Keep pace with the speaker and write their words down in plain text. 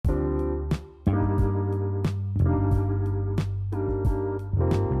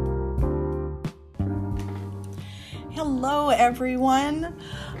everyone.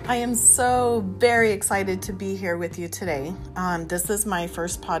 I am so very excited to be here with you today. This is my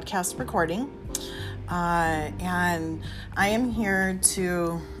first podcast recording, and I am here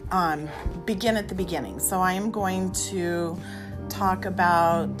to begin at the beginning. So I am going to talk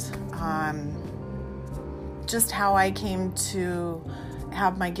about just how I came to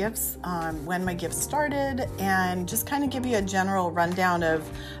have my gifts, when my gifts started, and just kind of give you a general rundown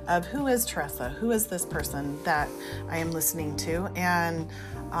of who is Teresa, who is this person that I am listening to, and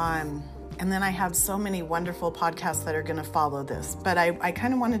then I have so many wonderful podcasts that are going to follow this, but I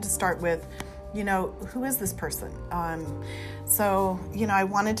kind of wanted to start with, who is this person? So I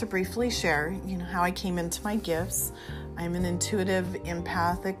wanted to briefly share, how I came into my gifts. I'm an intuitive,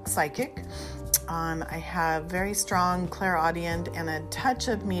 empathic psychic. I have very strong clairaudient and a touch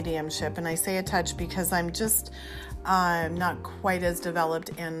of mediumship. And I say a touch because I'm just not quite as developed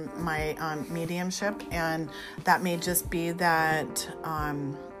in my mediumship. And that may just be that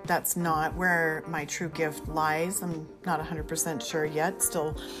that's not where my true gift lies. I'm not 100% sure yet,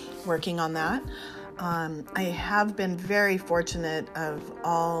 still working on that. I have been very fortunate of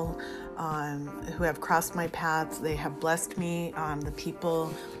all who have crossed my path. They have blessed me. The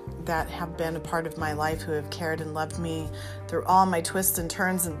people that have been a part of my life, who have cared and loved me through all my twists and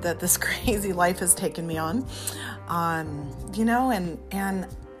turns that this crazy life has taken me on. And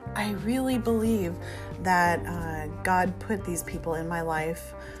I really believe that God put these people in my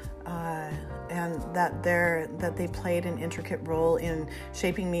life, and that they played an intricate role in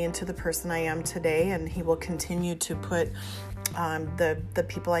shaping me into the person I am today, and He will continue to put the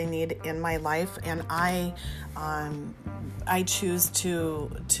people I need in my life, and I choose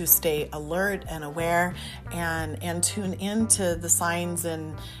to stay alert and aware and tune into the signs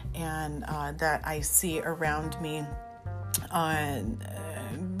and that I see around me,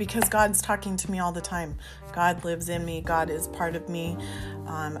 because God's talking to me all the time. God lives in me. God is part of me.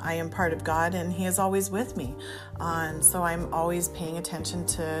 I am part of God, and He is always with me. So I'm always paying attention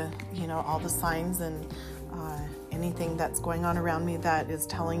to all the signs and anything that's going on around me that is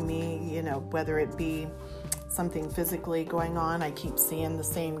telling me, whether it be something physically going on. I keep seeing the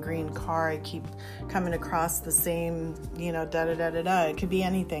same green car. I keep coming across the same, da-da-da-da-da. It could be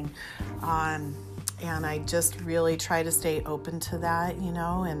anything. And I just really try to stay open to that,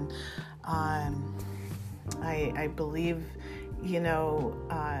 and I believe,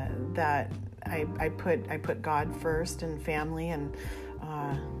 that I put God first, and family, and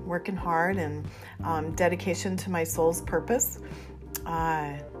working hard, and dedication to my soul's purpose.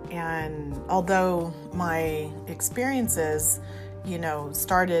 And although my experiences,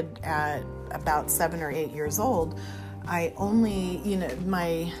 started at about 7 or 8 years old, I only,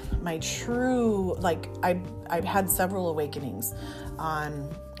 my true, I've had several awakenings,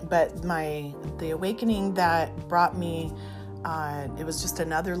 but the awakening that brought me, it was just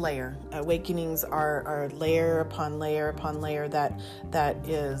another layer. Awakenings are layer upon layer upon layer that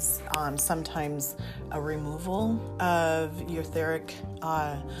is sometimes a removal of your etheric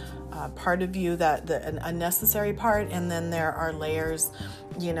part of you, that an unnecessary part, and then there are layers,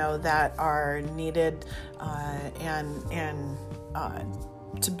 that are needed and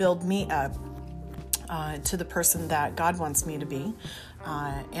to build me up to the person that God wants me to be.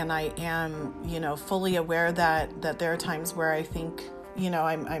 And I am, fully aware that there are times where I think,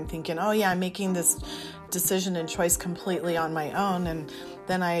 I'm thinking, oh yeah, I'm making this decision and choice completely on my own. And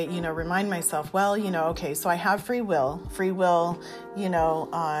then I, remind myself, well, okay, so I have free will,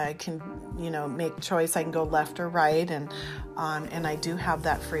 I can, make choice. I can go left or right. And I do have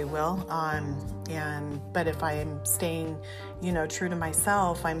that free will. But if I am staying, true to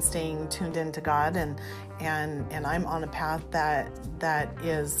myself, I'm staying tuned into God, and I'm on a path that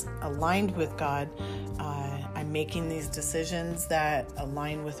is aligned with God. I'm making these decisions that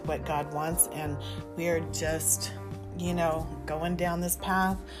align with what God wants, and we are just, going down this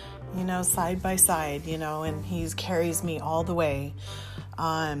path, side by side, and He carries me all the way.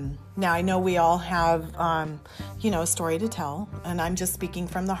 Now I know we all have, a story to tell, and I'm just speaking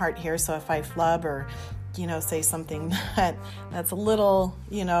from the heart here. So if I flub or, say something that's a little,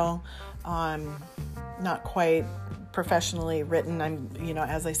 not quite professionally written, I'm,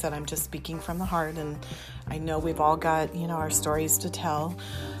 as I said, I'm just speaking from the heart, and I know we've all got, our stories to tell.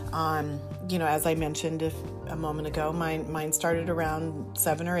 As I mentioned a moment ago, mine started around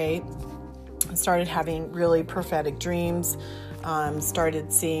 7 or 8. I started having really prophetic dreams,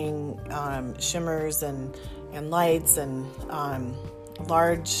 started seeing shimmers and lights and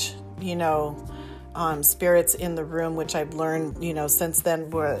large, spirits in the room, which I've learned, since then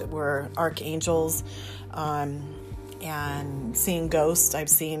were archangels, and seeing ghosts. I've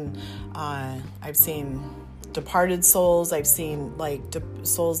seen departed souls. I've seen like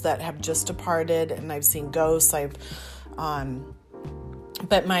souls that have just departed, and I've seen ghosts.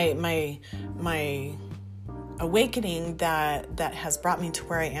 But my awakening that has brought me to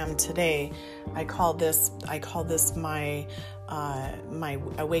where I am today, I call this my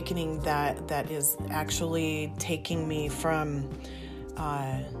awakening that is actually taking me from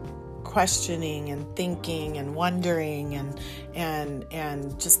questioning and thinking and wondering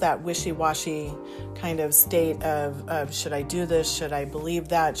and just that wishy-washy kind of state of should I do this, should I believe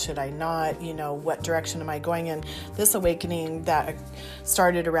that, should I not, what direction am I going in. This awakening that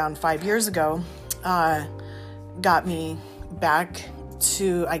started around 5 years ago got me back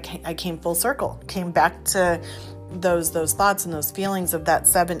to, I came full circle, came back to those thoughts and those feelings of that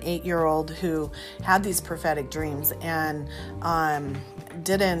 7-8-year-old who had these prophetic dreams and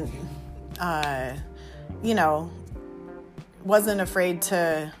didn't wasn't afraid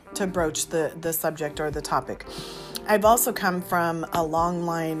to broach the subject or the topic. I've also come from a long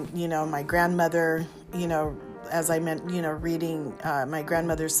line, my grandmother, as I meant, reading, my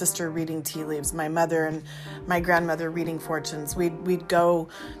grandmother's sister reading tea leaves, my mother and my grandmother reading fortunes. We'd go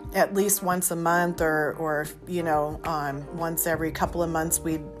at least once a month or once every couple of months.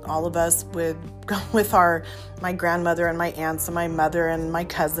 All of us would go with my grandmother and my aunts and my mother and my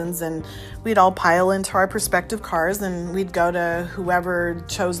cousins, and we'd all pile into our respective cars and we'd go to whoever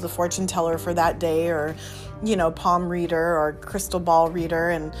chose the fortune teller for that day, or palm reader or crystal ball reader,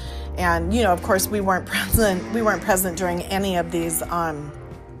 and of course we weren't present during any of these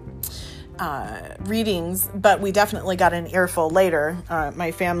readings, but we definitely got an earful later.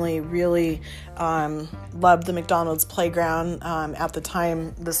 My family really loved the McDonald's playground. At the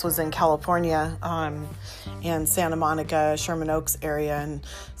time, this was in California, in Santa Monica, Sherman Oaks area in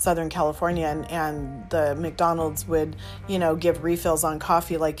Southern California, and the McDonald's would, give refills on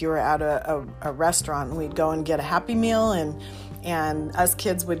coffee like you were at a restaurant, and we'd go and get a Happy Meal, and us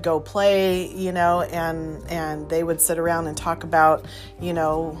kids would go play, and they would sit around and talk about,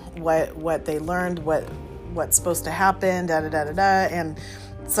 what they learned, what's supposed to happen, and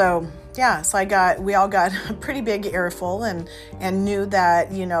so we all got a pretty big earful and knew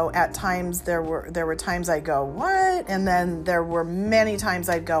that, at times there were times I'd go, what? And then there were many times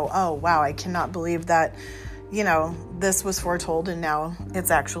I'd go, oh, wow, I cannot believe that, this was foretold and now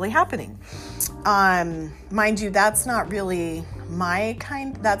it's actually happening. Mind you, that's not really my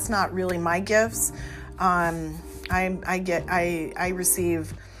gifts. I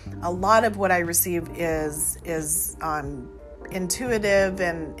receive a lot of what I receive is intuitive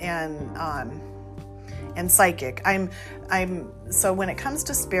and psychic. So when it comes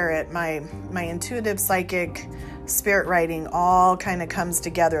to spirit, my intuitive, psychic, spirit writing all kind of comes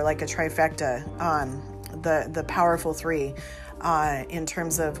together like a trifecta, the powerful three, in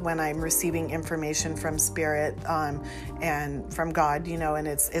terms of when I'm receiving information from spirit, and from God, and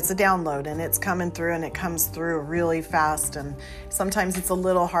it's a download and it's coming through, and it comes through really fast, and sometimes it's a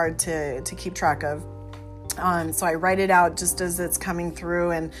little hard to keep track of. So I write it out just as it's coming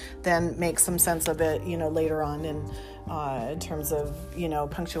through, and then make some sense of it, later on in terms of,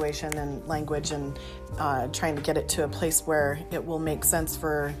 punctuation and language, and trying to get it to a place where it will make sense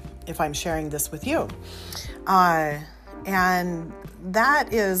for if I'm sharing this with you. And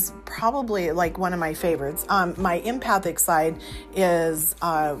that is probably like one of my favorites. My empathic side is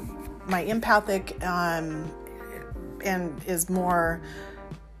and is more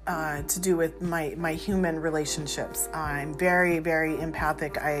to do with my human relationships. I'm very, very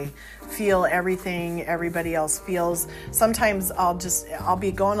empathic. I feel everything everybody else feels. Sometimes I'll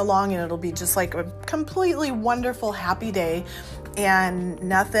be going along and it'll be just like a completely wonderful, happy day, and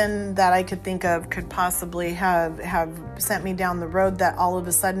nothing that I could think of could possibly have sent me down the road that all of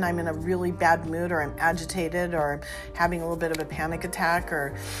a sudden I'm in a really bad mood, or I'm agitated, or having a little bit of a panic attack,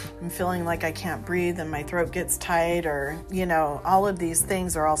 or I'm feeling like I can't breathe and my throat gets tight, or all of these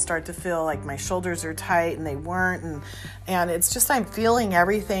things, or I'll start to feel like my shoulders are tight and they weren't, and it's just I'm feeling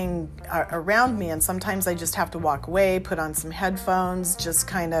everything around me, and sometimes I just have to walk away, put on some headphones, just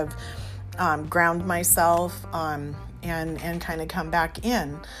kind of ground myself, and kind of come back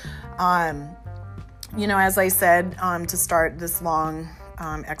in. As I said, to start this long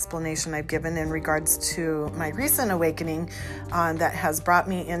explanation I've given in regards to my recent awakening, that has brought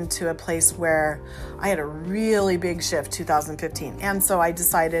me into a place where I had a really big shift 2015. And so I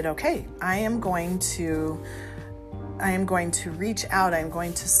decided, okay, I am going to am going to reach out. I'm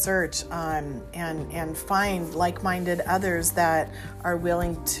going to search and find like-minded others that are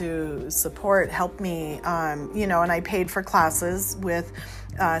willing to support, help me. And I paid for classes with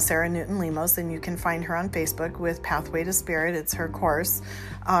Sarah Newton Lemos, and you can find her on Facebook with Pathway to Spirit. It's her course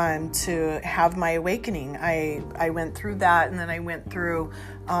to have my awakening. I went through that, and then I went through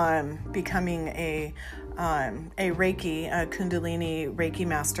becoming a Reiki, a Kundalini Reiki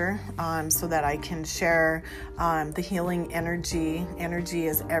master, so that I can share the healing energy. Energy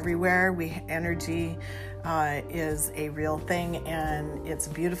is everywhere. Energy is a real thing, and it's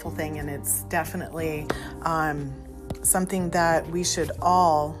a beautiful thing, and it's definitely something that we should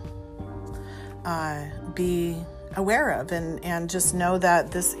all be aware of, and just know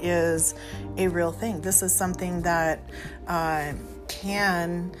that this is a real thing. This is something that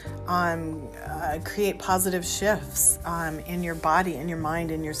can create positive shifts in your body, in your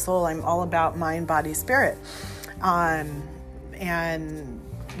mind, in your soul. I'm all about mind, body, spirit.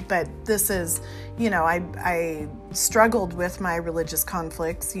 But this is, I struggled with my religious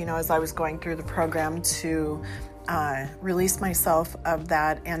conflicts, as I was going through the program to release myself of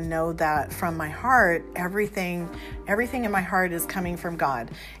that and know that from my heart, everything in my heart is coming from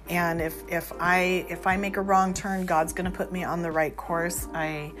God. And if I make a wrong turn, God's going to put me on the right course.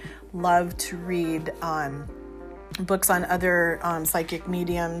 I love to read books on other psychic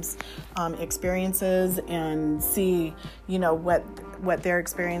mediums experiences and see what their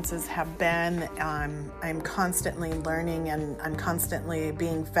experiences have been. I'm constantly learning, and I'm constantly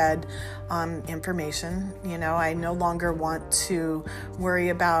being fed information. I no longer want to worry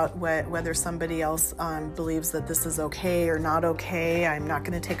about whether somebody else believes that this is okay or not okay. I'm not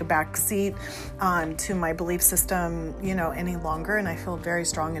going to take a back seat to my belief system any longer, and I feel very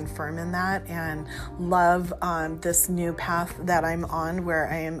strong and firm in that, and love this new path that I'm on, where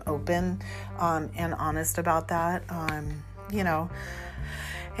I am open and honest about that.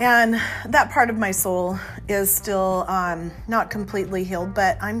 And that part of my soul is still not completely healed,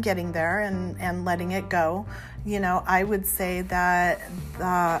 but I'm getting there and letting it go. I would say that,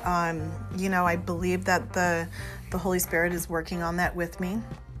 I believe that the Holy Spirit is working on that with me.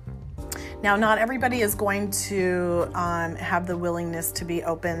 Now, not everybody is going to have the willingness to be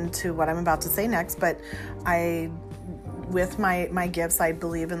open to what I'm about to say next, but with my gifts, I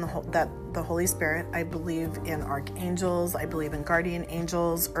believe in the Holy Spirit. I believe in archangels. I believe in guardian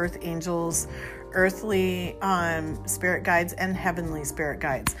angels, earth angels, earthly spirit guides, and heavenly spirit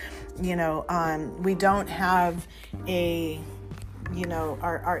guides. We don't have if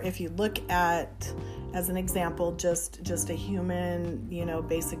you look at, as an example, just a human,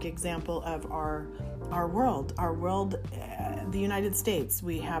 basic example of our world, the United States.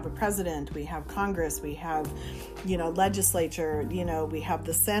 We have a president, we have Congress, we have, legislature, we have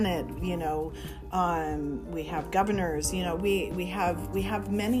the Senate, we have governors, we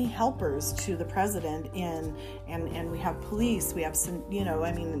have many helpers to the president and we have police, we have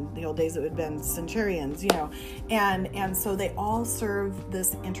in the old days it would have been centurions, and so they all serve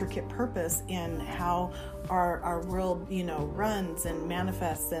this intricate purpose in how our world, runs and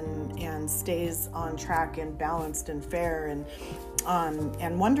manifests and stays on track and balanced and fair and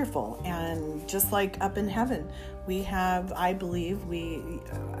wonderful. And just like up in heaven, we have, I believe,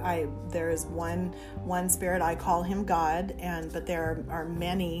 there is one spirit. I call him God, but there are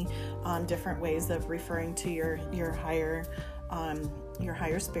many different ways of referring to your higher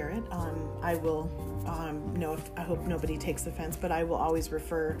spirit. I will I hope nobody takes offense, but I will always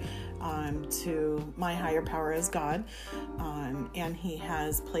refer to my higher power as God, and he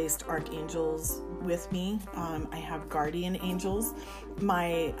has placed archangels with me. I have guardian angels.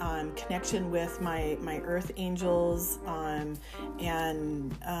 My connection with my earth angels, and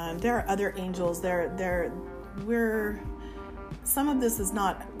there are other angels. Some of this is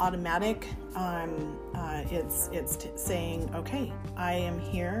not automatic. It's saying, okay, I am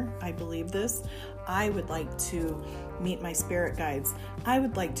here. I believe this. I would like to meet my spirit guides. I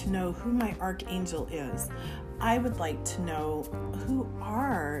would like to know who my archangel is. I would like to know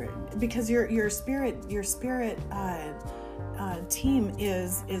because your spirit team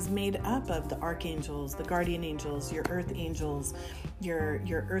is made up of the archangels, the guardian angels, your earth angels,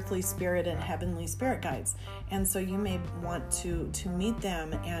 your earthly spirit and heavenly spirit guides. And so you may want to meet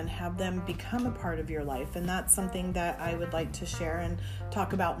them and have them become a part of your life. And that's something that I would like to share and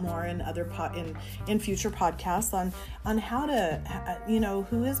talk about more in in future podcasts on how to,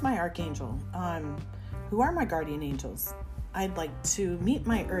 who is my archangel? Who are my guardian angels? I'd like to meet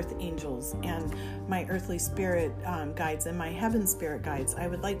my earth angels and my earthly spirit guides and my heaven spirit guides. I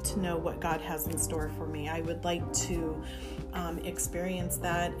would like to know what God has in store for me. I would like to experience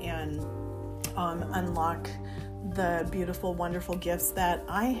that and unlock the beautiful, wonderful gifts that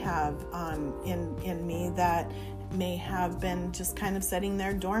I have in me that may have been just kind of sitting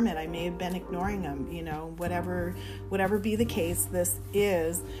there dormant. I may have been ignoring them, whatever be the case. This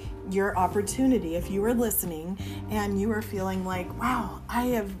is your opportunity. If you are listening and you are feeling like, wow, I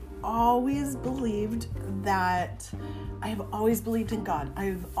have always believed in God. I've always believed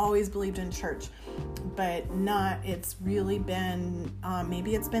in church, but it's really been,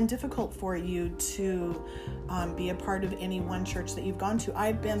 maybe it's been difficult for you to be a part of any one church that you've gone to.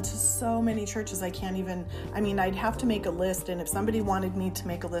 I've been to so many churches, I'd have to make a list, and if somebody wanted me to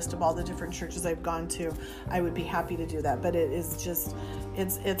make a list of all the different churches I've gone to, I would be happy to do that, but it is just,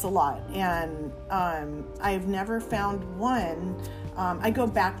 it's a lot, and I've never found one. I go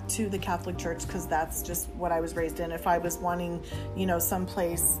back to the Catholic Church because that's just what I was raised in. If I was wanting, some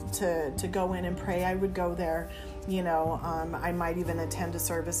place to go in and pray, I would go there. I might even attend a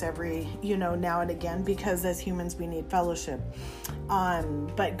service every, now and again, because as humans, we need fellowship.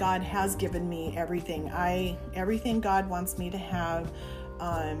 But God has given me everything. Everything God wants me to have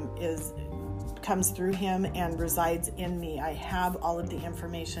comes through Him and resides in me. I have all of the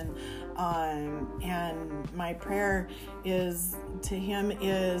information, and my prayer is to Him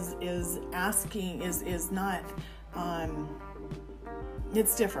is not.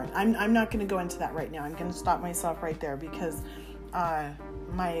 It's different. I'm not going to go into that right now. I'm going to stop myself right there because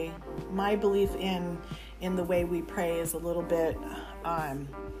my belief in the way we pray is a little bit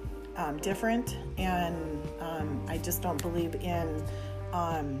different, and I just don't believe in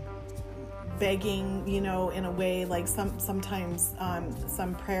begging, in a way like sometimes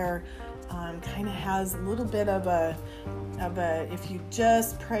some prayer kind of has a little bit of a if you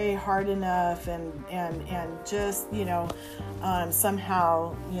just pray hard enough and just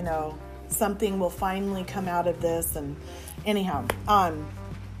somehow something will finally come out of this. And anyhow,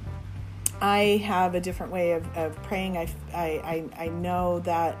 I have a different way of praying. I know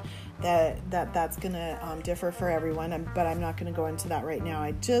that's going to differ for everyone, but I'm not going to go into that right now.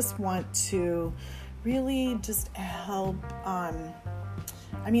 I just want to really just help.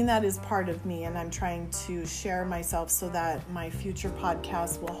 That is part of me, and I'm trying to share myself so that my future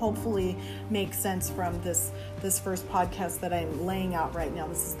podcast will hopefully make sense from this first podcast that I'm laying out right now.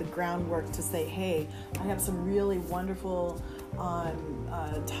 This is the groundwork to say, hey, I have some really wonderful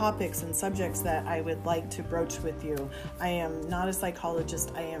topics and subjects that I would like to broach with you. I am not a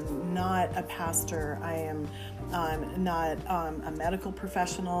psychologist. I am not a pastor. I am not a medical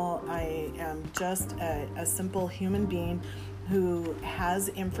professional. I am just a simple human being who has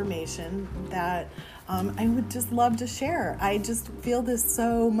information that I would just love to share. I just feel this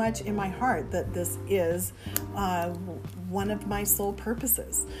so much in my heart that this is one of my sole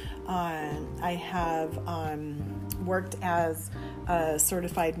purposes. I have worked as a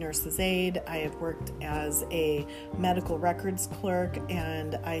certified nurse's aide. I have worked as a medical records clerk,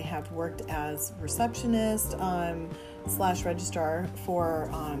 and I have worked as receptionist / registrar for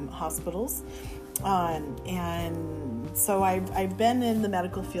hospitals. And so I've been in the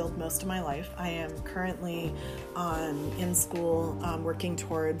medical field most of my life. I am currently in school working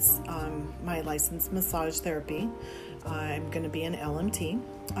towards my licensed massage therapy. I'm going to be an LMT,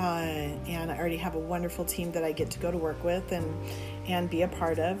 and I already have a wonderful team that I get to go to work with and be a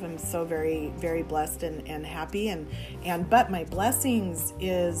part of. I'm so very, very blessed and happy. But my blessings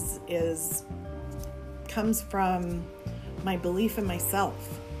comes from my belief in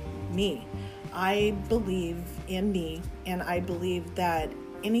myself, me. I believe in me, and I believe that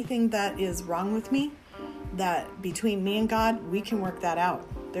anything that is wrong with me, that between me and God, we can work that out.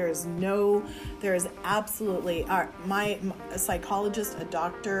 There is absolutely, my psychologist, a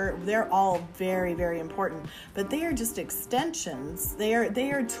doctor, they're all very, very important, but they are just extensions. They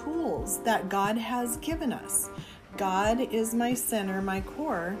are tools that God has given us. God is my center, my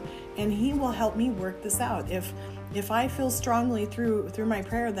core, and He will help me work this out. If I feel strongly through my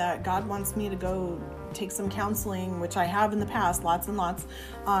prayer that God wants me to go take some counseling, which I have in the past, lots and lots,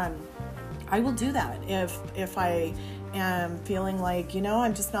 I will do that. If I am feeling like,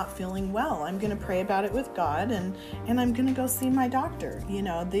 I'm just not feeling well, I'm going to pray about it with God, and I'm going to go see my doctor.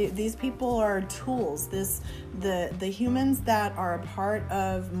 These people are tools. The humans that are a part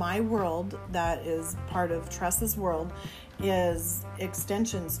of my world, that is part of Tressa's world, is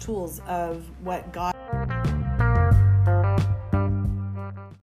extensions, tools of what God